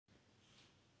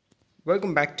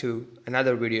Welcome back to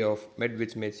another video of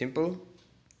Medvids Made Simple.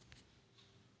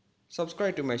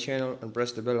 Subscribe to my channel and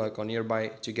press the bell icon nearby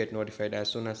to get notified as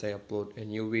soon as I upload a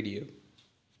new video.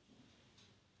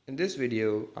 In this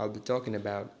video, I'll be talking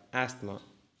about asthma.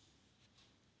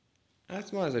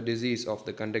 Asthma is a disease of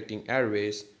the conducting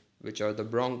airways, which are the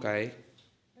bronchi,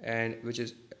 and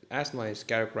asthma is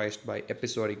characterized by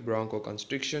episodic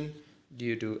bronchoconstriction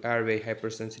due to airway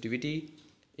hypersensitivity,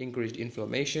 increased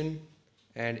inflammation,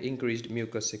 and increased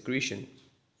mucus secretion.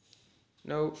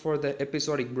 Now, for the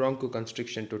episodic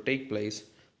bronchoconstriction to take place,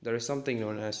 there is something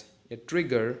known as a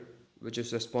trigger which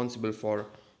is responsible for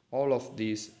all of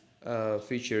these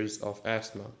features of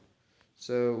asthma.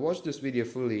 So watch this video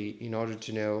fully in order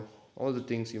to know all the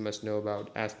things you must know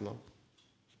about asthma.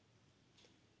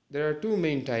 There are two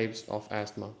main types of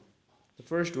asthma. The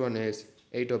first one is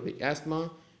atopic asthma,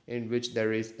 in which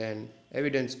there is an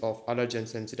evidence of allergen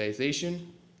sensitization.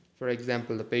 For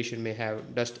example, the patient may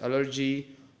have dust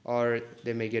allergy, or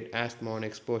they may get asthma on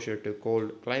exposure to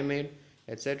cold climate,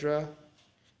 etc.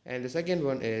 And the second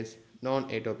one is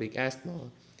non-atopic asthma,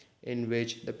 in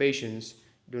which the patients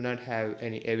do not have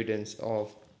any evidence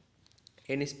of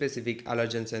any specific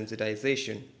allergen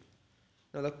sensitization.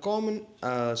 Now, the common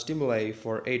stimuli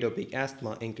for atopic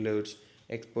asthma includes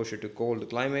exposure to cold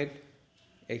climate,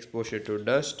 exposure to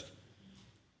dust,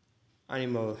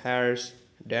 animal hairs,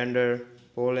 dander,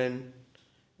 pollen,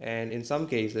 and in some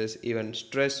cases even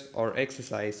stress or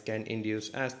exercise can induce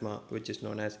asthma, which is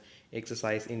known as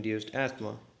exercise-induced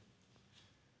asthma.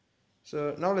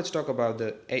 So now let's talk about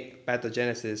the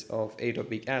pathogenesis of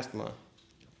atopic asthma.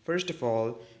 First of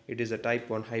all, it is a type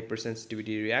 1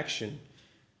 hypersensitivity reaction.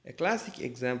 A classic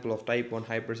example of type 1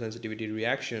 hypersensitivity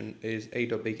reaction is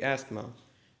atopic asthma,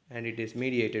 and it is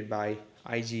mediated by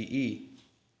IgE.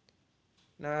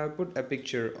 Now I put a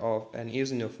picture of an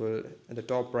eosinophil at the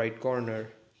top right corner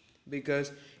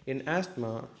because in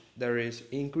asthma there is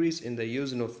increase in the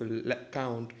eosinophil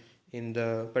count in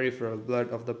the peripheral blood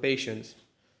of the patients.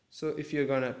 So if you're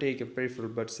gonna take a peripheral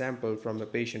blood sample from a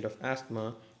patient of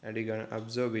asthma and you're gonna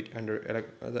observe it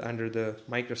under the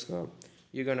microscope,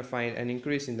 you're gonna find an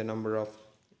increase in the number of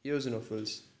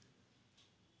eosinophils.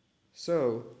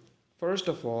 So first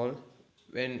of all,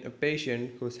 when a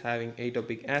patient who's having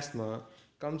atopic asthma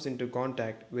comes into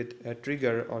contact with a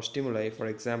trigger or stimuli, for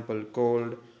example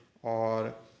cold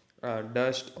or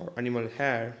dust or animal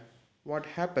hair, what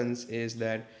happens is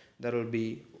that there will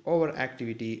be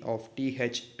overactivity of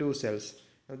Th2 cells.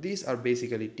 Now these are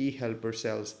basically T helper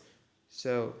cells.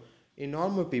 So in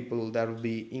normal people there will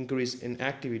be increase in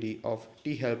activity of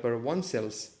T helper 1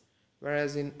 cells,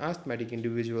 whereas in asthmatic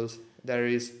individuals there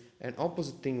is an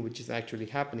opposite thing which is actually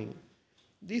happening.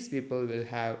 These people will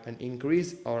have an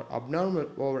increase or abnormal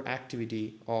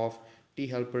overactivity of T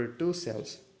helper 2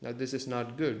 cells. Now this is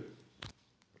not good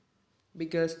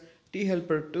because T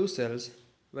helper 2 cells,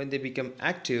 when they become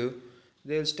active,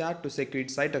 they will start to secrete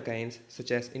cytokines such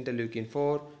as interleukin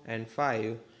 4 and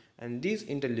 5, and these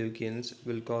interleukins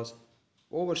will cause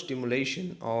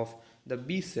overstimulation of the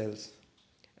B cells.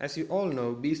 As you all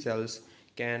know, B cells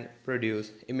can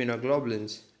produce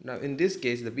immunoglobulins. Now in this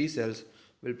case, the B cells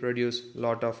will produce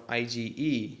lot of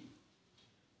IgE.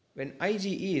 When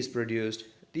IgE is produced,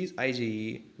 these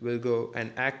IgE will go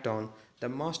and act on the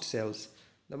mast cells.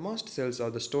 The mast cells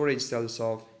are the storage cells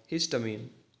of histamine.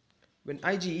 When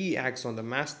IgE acts on the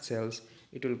mast cells,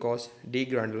 it will cause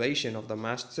degranulation of the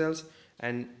mast cells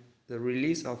and the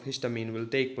release of histamine will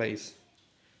take place.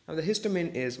 Now the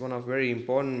histamine is one of very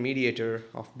important mediator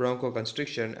of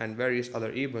bronchoconstriction and various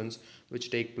other events which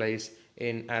take place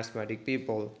in asthmatic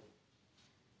people.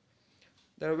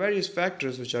 There are various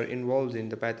factors which are involved in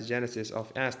the pathogenesis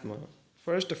of asthma.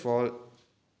 First of all,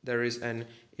 there is an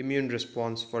immune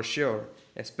response for sure,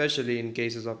 especially in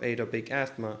cases of atopic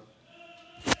asthma.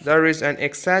 There is an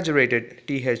exaggerated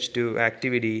Th2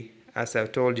 activity, as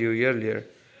I've told you earlier.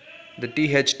 The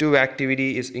Th2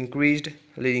 activity is increased,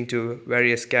 leading to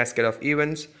various cascade of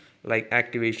events like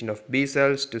activation of B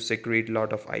cells to secrete a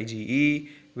lot of IgE,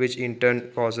 which in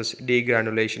turn causes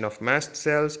degranulation of mast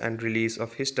cells and release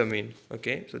of histamine.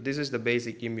 Okay, so this is the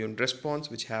basic immune response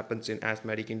which happens in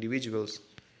asthmatic individuals.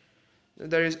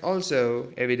 There is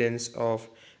also evidence of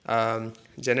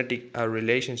genetic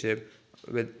relationship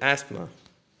with asthma.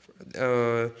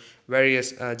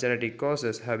 Various genetic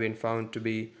causes have been found to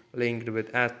be linked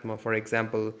with asthma. For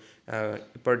example, a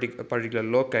particular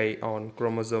loci on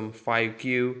chromosome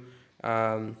 5q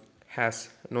has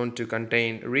known to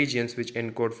contain regions which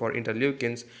encode for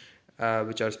interleukins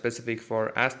which are specific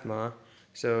for asthma.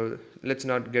 So let's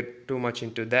not get too much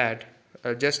into that.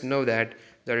 Just know that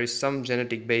there is some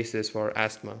genetic basis for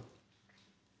asthma.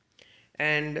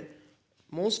 And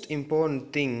Most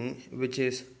important thing which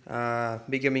is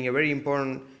becoming a very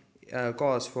important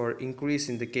cause for increase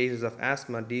in the cases of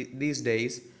asthma these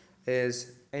days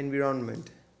is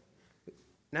environment.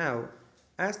 Now,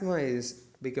 asthma is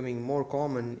becoming more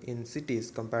common in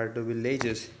cities compared to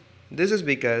villages. This is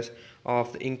because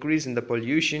of the increase in the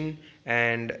pollution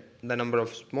and the number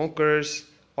of smokers,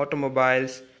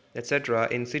 automobiles, etc.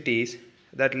 in cities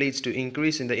that leads to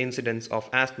increase in the incidence of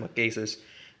asthma cases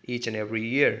each and every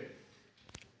year.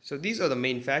 So these are the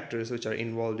main factors which are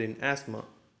involved in asthma.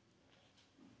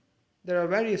 There are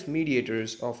various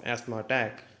mediators of asthma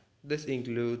attack. This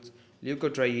includes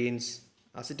leukotrienes,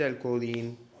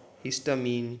 acetylcholine,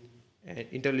 histamine, and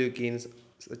interleukins,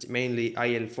 such mainly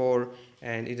IL-4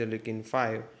 and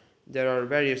interleukin-5. There are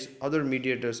various other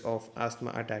mediators of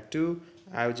asthma attack too.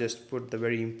 I've just put the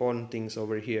very important things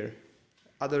over here.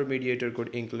 Other mediator could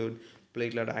include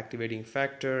platelet activating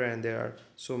factor, and there are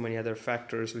so many other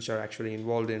factors which are actually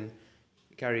involved in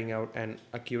carrying out an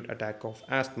acute attack of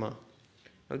asthma.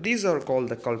 Now, these are called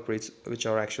the culprits which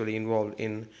are actually involved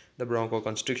in the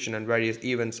bronchoconstriction and various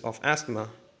events of asthma.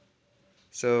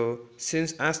 So,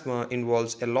 since asthma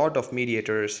involves a lot of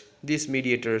mediators, these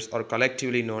mediators are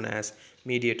collectively known as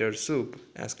mediator soup,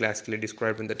 as classically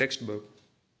described in the textbook.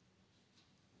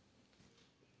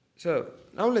 So,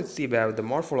 now let's see about the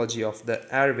morphology of the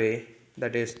airway,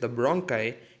 that is the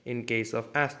bronchi, in case of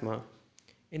asthma.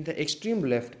 In the extreme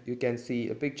left, you can see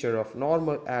a picture of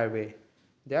normal airway.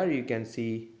 There you can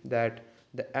see that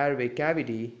the airway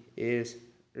cavity is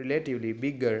relatively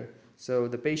bigger, so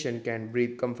the patient can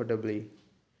breathe comfortably.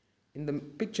 In the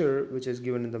picture which is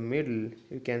given in the middle,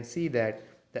 you can see that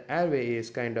the airway is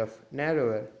kind of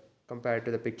narrower compared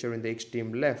to the picture in the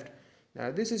extreme left.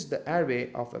 Now this is the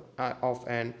airway of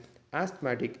an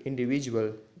asthmatic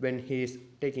individual when he is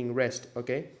taking rest,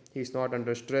 okay? He is not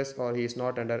under stress or he is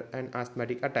not under an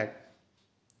asthmatic attack.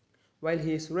 While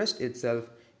he is rest itself,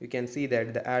 you can see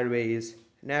that the airway is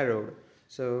narrowed,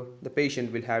 so the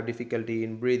patient will have difficulty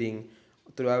in breathing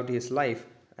throughout his life,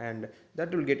 and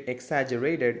that will get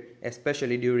exaggerated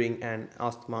especially during an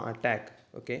asthma attack.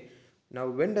 Okay, now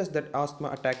when does that asthma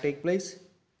attack take place?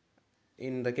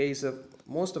 In the case of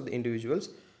most of the individuals,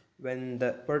 when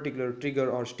the particular trigger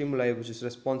or stimuli which is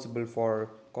responsible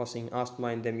for causing asthma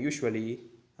in them, usually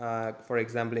for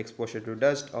example exposure to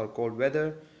dust or cold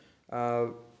weather,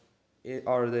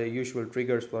 are the usual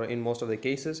triggers for in most of the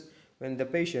cases. When the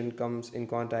patient comes in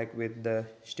contact with the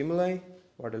stimuli,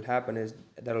 what will happen is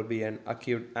there will be an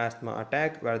acute asthma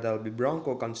attack where there will be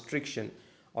bronchoconstriction.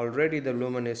 Already the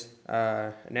lumen is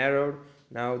narrowed,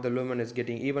 now the lumen is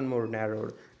getting even more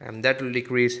narrowed, and that will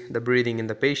decrease the breathing in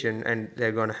the patient, and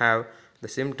they're going to have the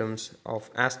symptoms of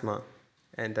asthma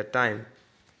at that time.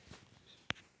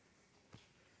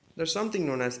 There's something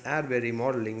known as airway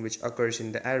remodeling which occurs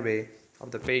in the airway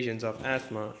of the patients of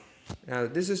asthma. Now,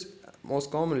 this is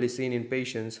most commonly seen in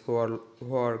patients who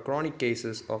are chronic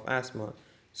cases of asthma.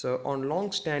 So, on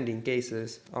long-standing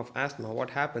cases of asthma, what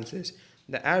happens is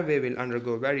the airway will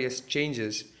undergo various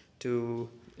changes to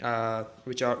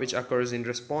which occurs in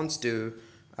response to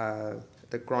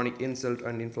the chronic insult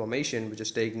and inflammation which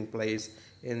is taking place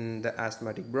in the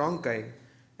asthmatic bronchi.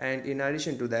 And in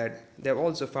addition to that, they have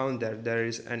also found that there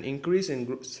is an increase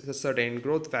in certain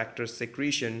growth factors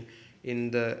secretion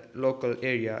in the local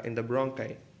area in the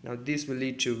bronchi. Now this will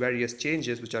lead to various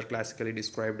changes which are classically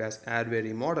described as airway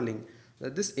remodeling. Now,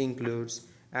 this includes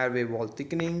airway wall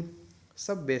thickening,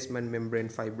 subbasement membrane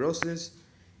fibrosis,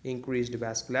 increased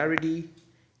vascularity,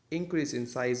 increase in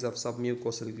size of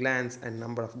submucosal glands and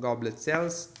number of goblet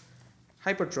cells,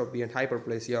 hypertrophy and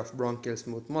hyperplasia of bronchial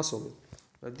smooth muscle.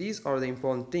 Now, these are the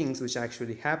important things which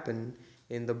actually happen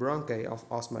in the bronchi of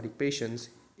asthmatic patients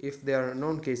if they are a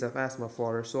known case of asthma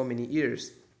for so many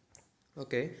years.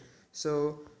 Okay,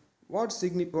 so what's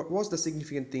the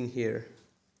significant thing here?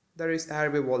 There is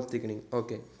airway wall thickening.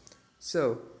 Okay,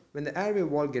 so when the airway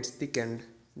wall gets thickened,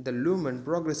 the lumen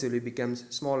progressively becomes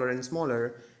smaller and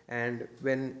smaller, and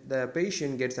when the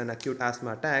patient gets an acute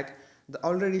asthma attack, the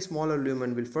already smaller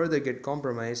lumen will further get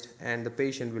compromised and the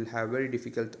patient will have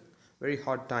very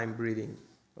hard time breathing.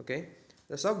 Okay,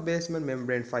 the subbasement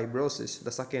membrane fibrosis,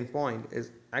 the second point,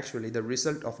 is actually the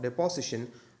result of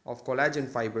deposition of collagen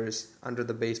fibers under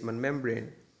the basement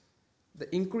membrane.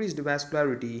 The increased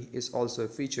vascularity is also a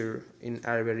feature in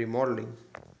airway remodeling.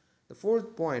 The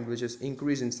fourth point, which is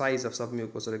increase in size of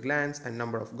submucosal glands and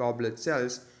number of goblet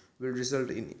cells, will result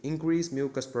in increased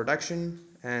mucus production,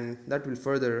 and that will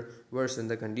further worsen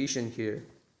the condition here.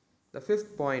 The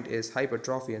fifth point is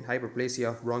hypertrophy and hyperplasia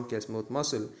of bronchial smooth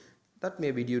muscle. That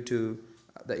may be due to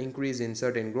the increase in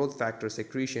certain growth factor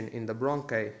secretion in the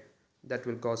bronchi. that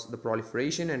will cause the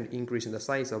proliferation and increase in the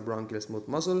size of bronchial smooth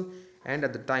muscle, and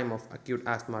at the time of acute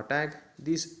asthma attack,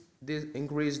 this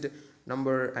increased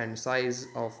number and size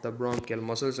of the bronchial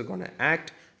muscles are going to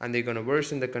act, and they're going to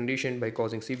worsen the condition by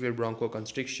causing severe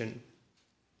bronchoconstriction.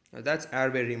 Now that's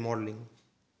airway remodeling.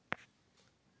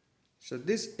 So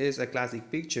this is a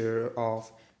classic picture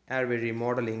of airway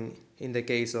remodeling in the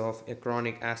case of a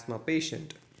chronic asthma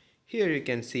patient. Here you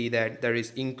can see that there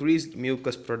is increased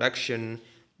mucus production,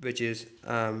 which is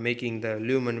making the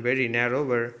lumen very narrow,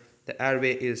 where the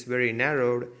airway is very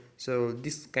narrowed. So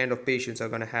this kind of patients are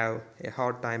going to have a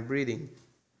hard time breathing.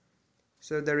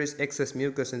 So there is excess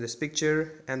mucus in this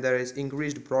picture, and there is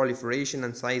increased proliferation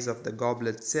and size of the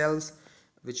goblet cells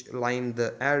which line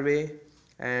the airway,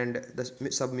 and the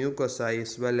submucosa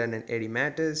is swollen and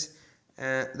edematous.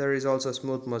 There is also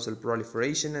smooth muscle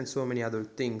proliferation and so many other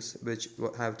things which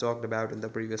I have talked about in the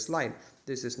previous slide.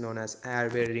 This is known as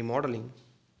airway remodeling.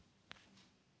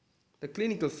 The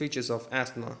clinical features of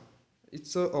asthma,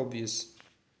 it's so obvious.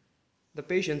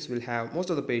 Most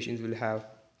of the patients will have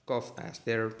cough as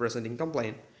their presenting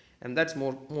complaint, and that's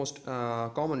most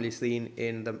commonly seen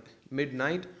in the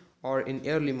midnight or in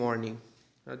early morning.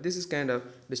 This is kind of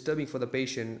disturbing for the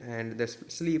patient, and the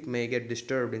sleep may get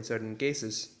disturbed in certain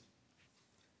cases.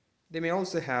 They may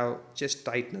also have chest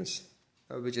tightness,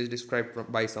 which is described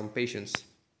by some patients.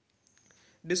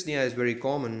 Dyspnea is very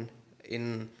common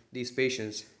in these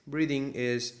patients. Breathing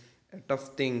is a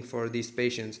tough thing for these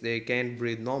patients. They can't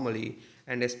breathe normally,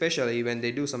 and especially when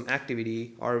they do some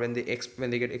activity or when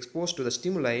they get exposed to the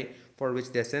stimuli for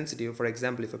which they're sensitive. For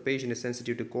example, if a patient is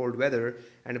sensitive to cold weather,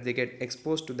 and if they get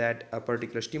exposed to that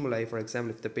particular stimuli, for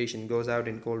example, if the patient goes out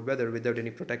in cold weather without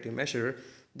any protective measure,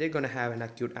 they're going to have an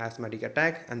acute asthmatic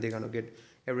attack, and they're going to get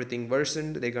everything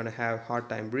worsened. They're going to have hard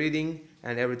time breathing,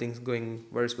 and everything's going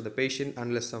worse for the patient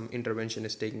unless some intervention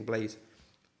is taking place.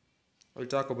 We'll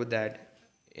talk about that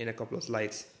in a couple of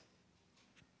slides.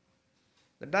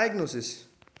 The diagnosis.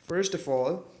 First of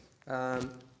all,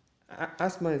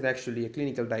 asthma is actually a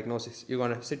clinical diagnosis. You're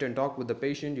going to sit and talk with the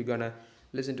patient, you're going to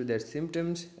listen to their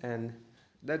symptoms, and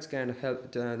that's going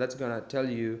to tell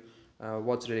you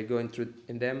what's really going through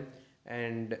in them,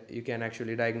 and you can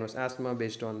actually diagnose asthma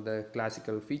based on the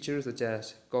classical features such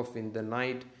as cough in the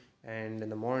night and in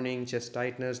the morning, chest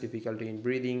tightness, difficulty in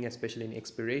breathing, especially in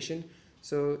expiration.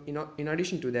 So in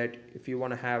addition to that, if you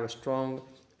want to have a strong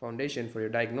foundation for your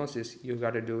diagnosis, you've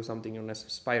got to do something known as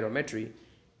spirometry.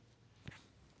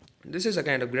 This is a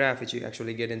kind of graph which you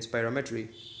actually get in spirometry.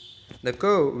 The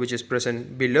curve which is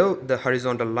present below the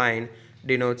horizontal line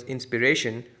denotes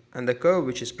inspiration, and the curve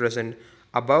which is present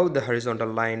above the horizontal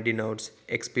line denotes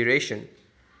expiration.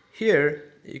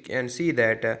 Here you can see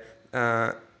that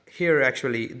here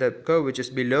actually the curve which is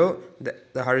below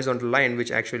the horizontal line,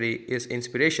 which actually is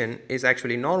inspiration, is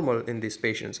actually normal in these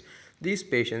patients. These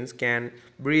patients can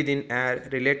breathe in air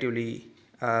relatively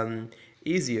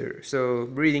easier. So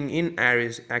breathing in air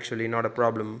is actually not a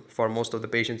problem for most of the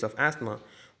patients of asthma.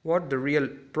 What the real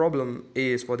problem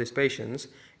is for these patients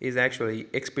is actually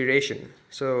expiration.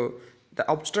 So the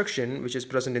obstruction which is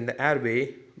present in the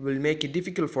airway will make it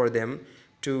difficult for them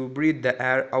to breathe the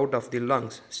air out of the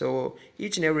lungs. So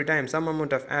each and every time some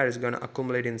amount of air is going to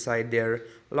accumulate inside their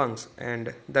lungs,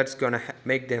 and that's going to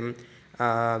make them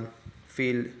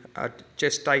feel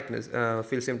chest tightness,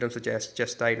 feel symptoms such as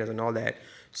chest tightness and all that.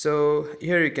 So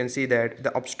here you can see that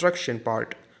the obstruction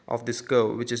part of this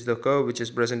curve, which is the curve which is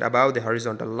present above the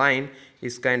horizontal line,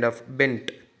 is kind of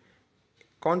bent.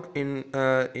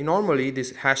 Normally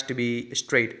this has to be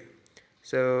straight.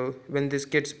 So when this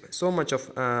gets so much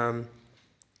of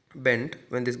bent,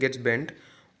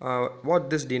 what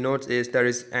this denotes is there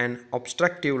is an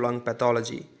obstructive lung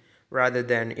pathology rather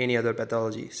than any other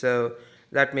pathology. So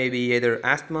that may be either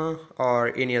asthma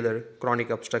or any other chronic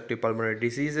obstructive pulmonary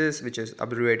diseases, which is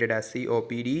abbreviated as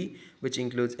COPD, which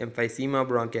includes emphysema,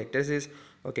 bronchiectasis.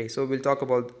 Okay, so we'll talk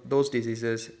about those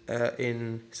diseases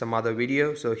in some other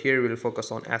video. So here we'll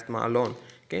focus on asthma alone.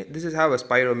 Okay, this is how a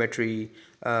spirometry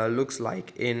looks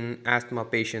like in asthma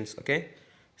patients. Okay,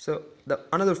 so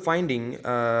another finding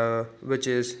which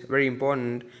is very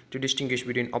important to distinguish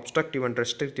between obstructive and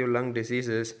restrictive lung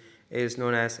diseases is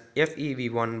known as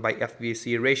FEV1 by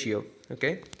FVC ratio.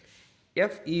 Okay,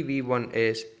 FEV1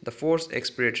 is the forced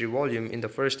expiratory volume in the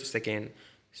first second.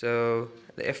 So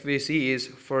the FVC is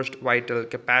forced vital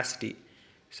capacity.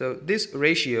 So this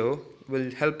ratio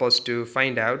will help us to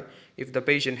find out if the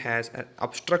patient has an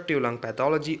obstructive lung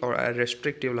pathology or a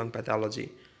restrictive lung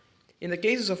pathology. In the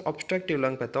cases of obstructive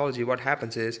lung pathology, what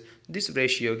happens is this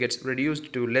ratio gets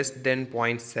reduced to less than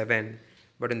 0.7.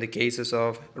 But in the cases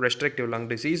of restrictive lung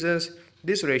diseases,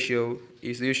 this ratio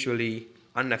is usually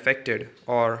unaffected,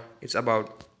 or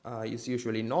it's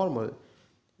usually normal.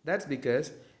 That's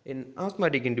because in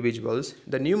asthmatic individuals,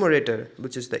 the numerator,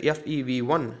 which is the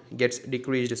FEV1, gets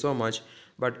decreased so much,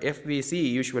 but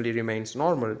FVC usually remains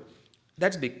normal.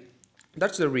 That's big.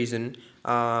 That's the reason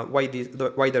why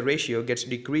the ratio gets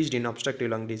decreased in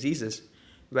obstructive lung diseases,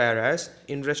 whereas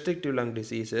in restrictive lung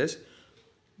diseases,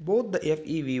 both the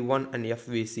FEV1 and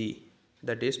FVC,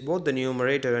 that is, both the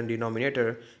numerator and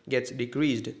denominator, gets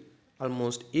decreased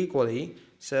almost equally,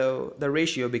 so the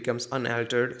ratio becomes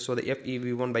unaltered. So the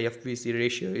FEV1 by FVC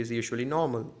ratio is usually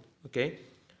normal. Okay.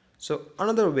 So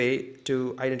another way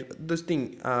to identify this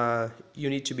thing, you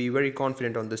need to be very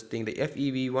confident on this thing. The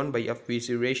FEV1 by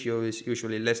FVC ratio is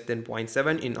usually less than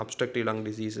 0.7 in obstructive lung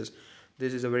diseases.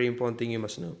 This is a very important thing you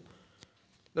must know.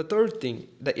 The third thing,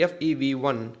 the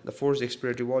FEV1, the forced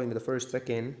expiratory volume in the first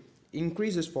second,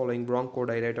 increases following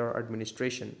bronchodilator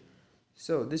administration.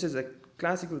 So this is a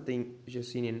classical thing which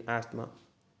is seen in asthma.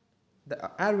 The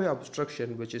airway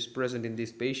obstruction which is present in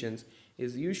these patients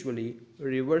is usually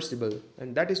reversible,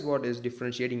 and that is what is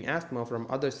differentiating asthma from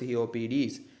other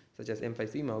COPDs such as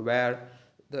emphysema, where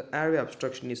the airway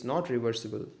obstruction is not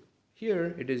reversible.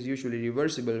 Here it is usually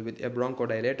reversible with a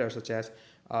bronchodilator such as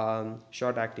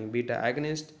short-acting beta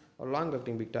agonist or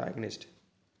long-acting beta agonist.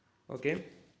 Okay.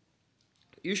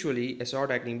 Usually a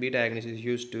short-acting beta agonist is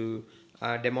used to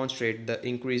demonstrate the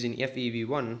increase in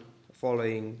FEV1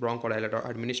 following bronchodilator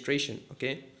administration.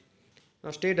 Okay. Now,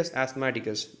 status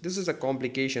asthmaticus. This is a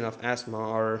complication of asthma,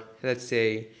 or let's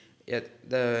say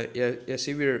a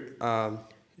severe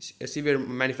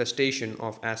manifestation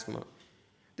of asthma.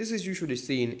 This is usually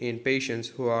seen in patients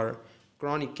who are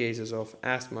chronic cases of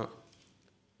asthma.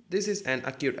 This is an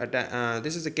acute attack.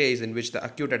 This is a case in which the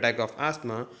acute attack of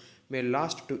asthma may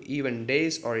last to even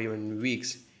days or even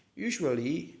weeks.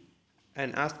 Usually,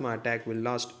 an asthma attack will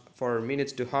last for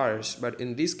minutes to hours, but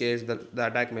in this case, the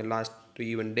attack may last to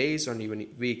even days or even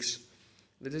weeks.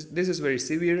 This is very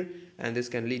severe, and this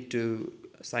can lead to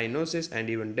cyanosis and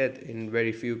even death in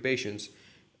very few patients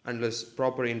unless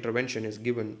proper intervention is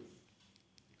given.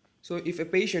 So if a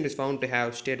patient is found to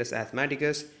have status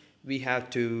asthmaticus, we have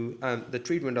to, the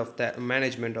treatment of the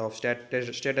management of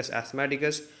status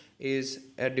asthmaticus is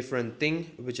a different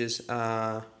thing, which is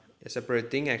a separate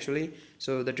thing actually.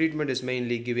 So the treatment is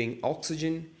mainly giving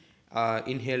oxygen,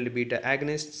 inhaled beta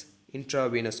agonists,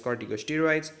 intravenous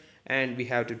corticosteroids, and we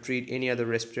have to treat any other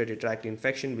respiratory tract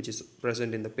infection which is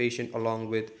present in the patient along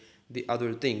with the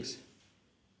other things.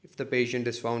 If the patient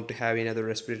is found to have any other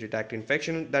respiratory tract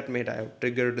infection, that may have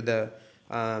triggered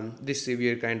this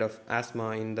severe kind of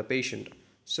asthma in the patient.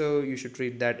 So you should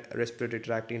treat that respiratory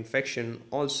tract infection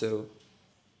also.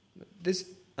 This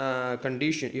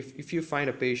condition, if you find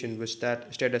a patient with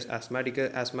status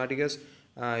asthmaticus,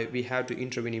 we have to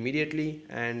intervene immediately,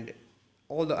 and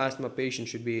all the asthma patients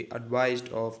should be advised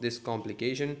of this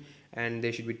complication, and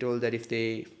they should be told that if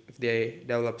they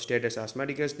develop status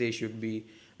asthmaticus, they should be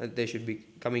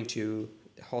coming to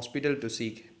the hospital to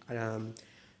seek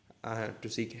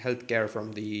health care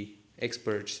from the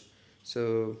experts.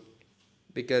 So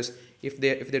because if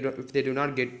they do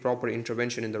not get proper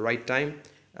intervention in the right time,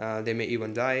 they may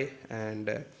even die.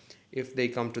 And if they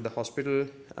come to the hospital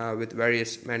with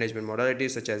various management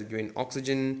modalities such as giving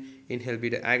oxygen, inhaled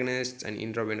beta agonists, and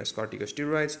intravenous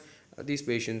corticosteroids, these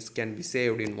patients can be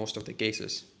saved in most of the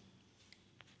cases.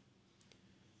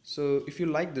 So if you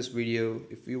like this video,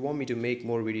 if you want me to make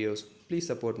more videos, please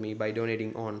support me by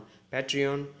donating on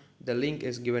Patreon. The link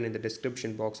is given in the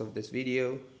description box of this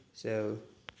video. So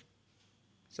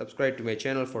subscribe to my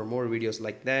channel for more videos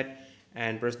like that,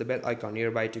 and press the bell icon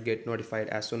nearby to get notified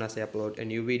as soon as I upload a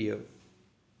new video.